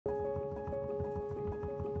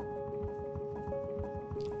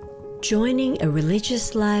Joining a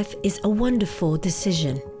religious life is a wonderful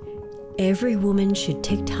decision. Every woman should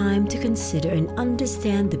take time to consider and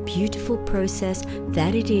understand the beautiful process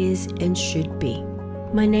that it is and should be.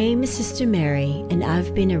 My name is Sister Mary, and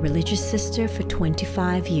I've been a religious sister for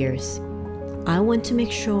 25 years. I want to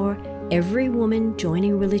make sure every woman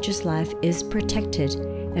joining religious life is protected,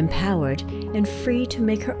 empowered, and free to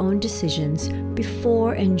make her own decisions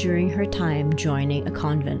before and during her time joining a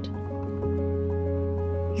convent.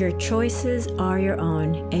 Your choices are your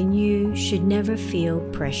own, and you should never feel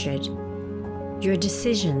pressured. Your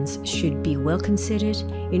decisions should be well considered,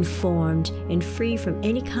 informed, and free from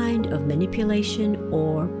any kind of manipulation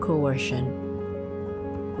or coercion.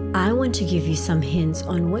 I want to give you some hints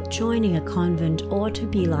on what joining a convent ought to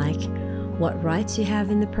be like, what rights you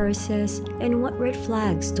have in the process, and what red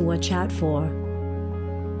flags to watch out for.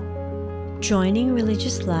 Joining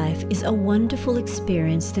religious life is a wonderful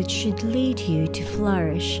experience that should lead you to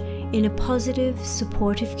flourish in a positive,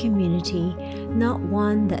 supportive community, not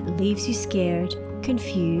one that leaves you scared,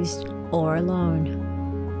 confused, or alone.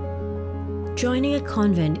 Joining a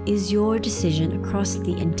convent is your decision across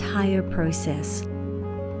the entire process.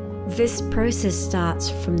 This process starts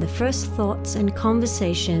from the first thoughts and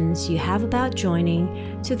conversations you have about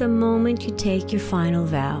joining to the moment you take your final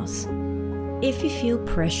vows. If you feel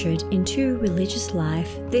pressured into religious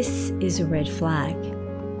life, this is a red flag.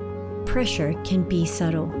 Pressure can be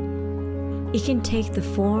subtle. It can take the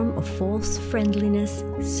form of false friendliness,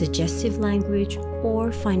 suggestive language,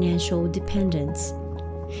 or financial dependence.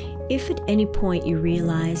 If at any point you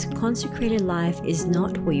realize consecrated life is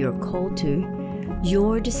not what you're called to,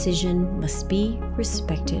 your decision must be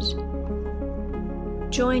respected.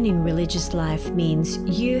 Joining religious life means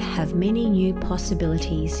you have many new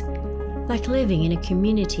possibilities, like living in a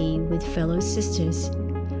community with fellow sisters,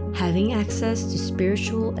 having access to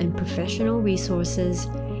spiritual and professional resources,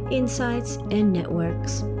 insights, and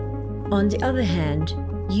networks. On the other hand,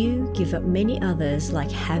 you give up many others, like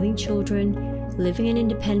having children, living an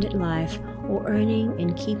independent life, or earning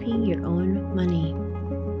and keeping your own money.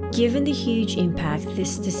 Given the huge impact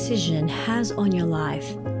this decision has on your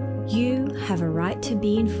life, you have a right to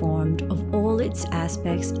be informed of all its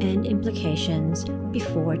aspects and implications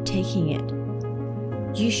before taking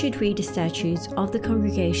it. You should read the statutes of the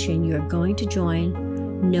congregation you are going to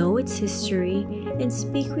join, know its history, and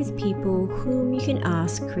speak with people whom you can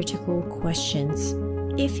ask critical questions.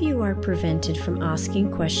 If you are prevented from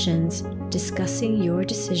asking questions, discussing your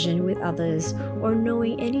decision with others, or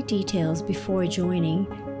knowing any details before joining,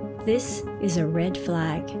 this is a red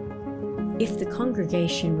flag. If the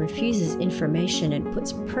congregation refuses information and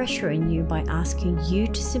puts pressure on you by asking you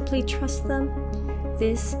to simply trust them,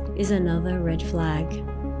 this is another red flag.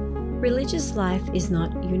 Religious life is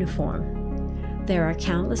not uniform. There are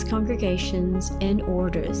countless congregations and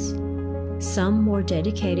orders, some more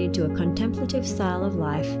dedicated to a contemplative style of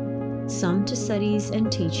life, some to studies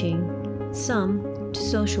and teaching, some to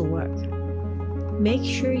social work. Make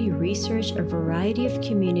sure you research a variety of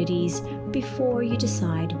communities before you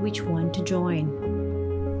decide which one to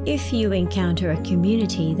join. If you encounter a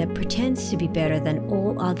community that pretends to be better than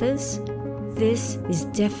all others, this is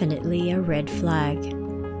definitely a red flag.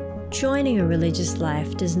 Joining a religious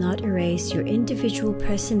life does not erase your individual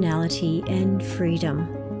personality and freedom.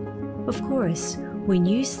 Of course, when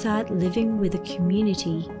you start living with a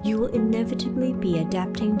community, you will inevitably be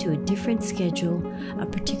adapting to a different schedule, a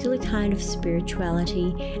particular kind of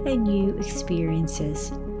spirituality, and new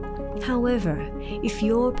experiences. However, if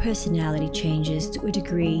your personality changes to a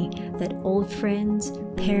degree that old friends,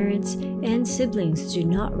 parents, and siblings do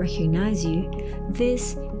not recognize you,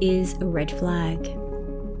 this is a red flag.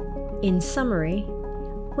 In summary,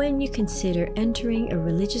 when you consider entering a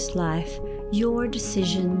religious life, your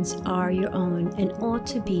decisions are your own and ought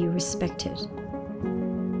to be respected.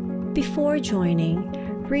 Before joining,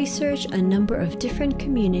 research a number of different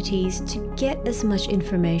communities to get as much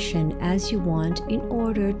information as you want in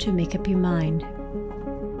order to make up your mind.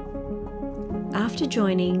 After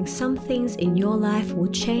joining, some things in your life will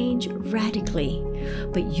change radically,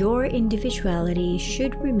 but your individuality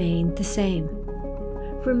should remain the same.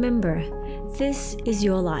 Remember, this is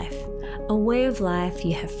your life, a way of life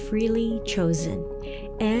you have freely chosen,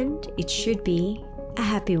 and it should be a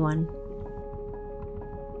happy one.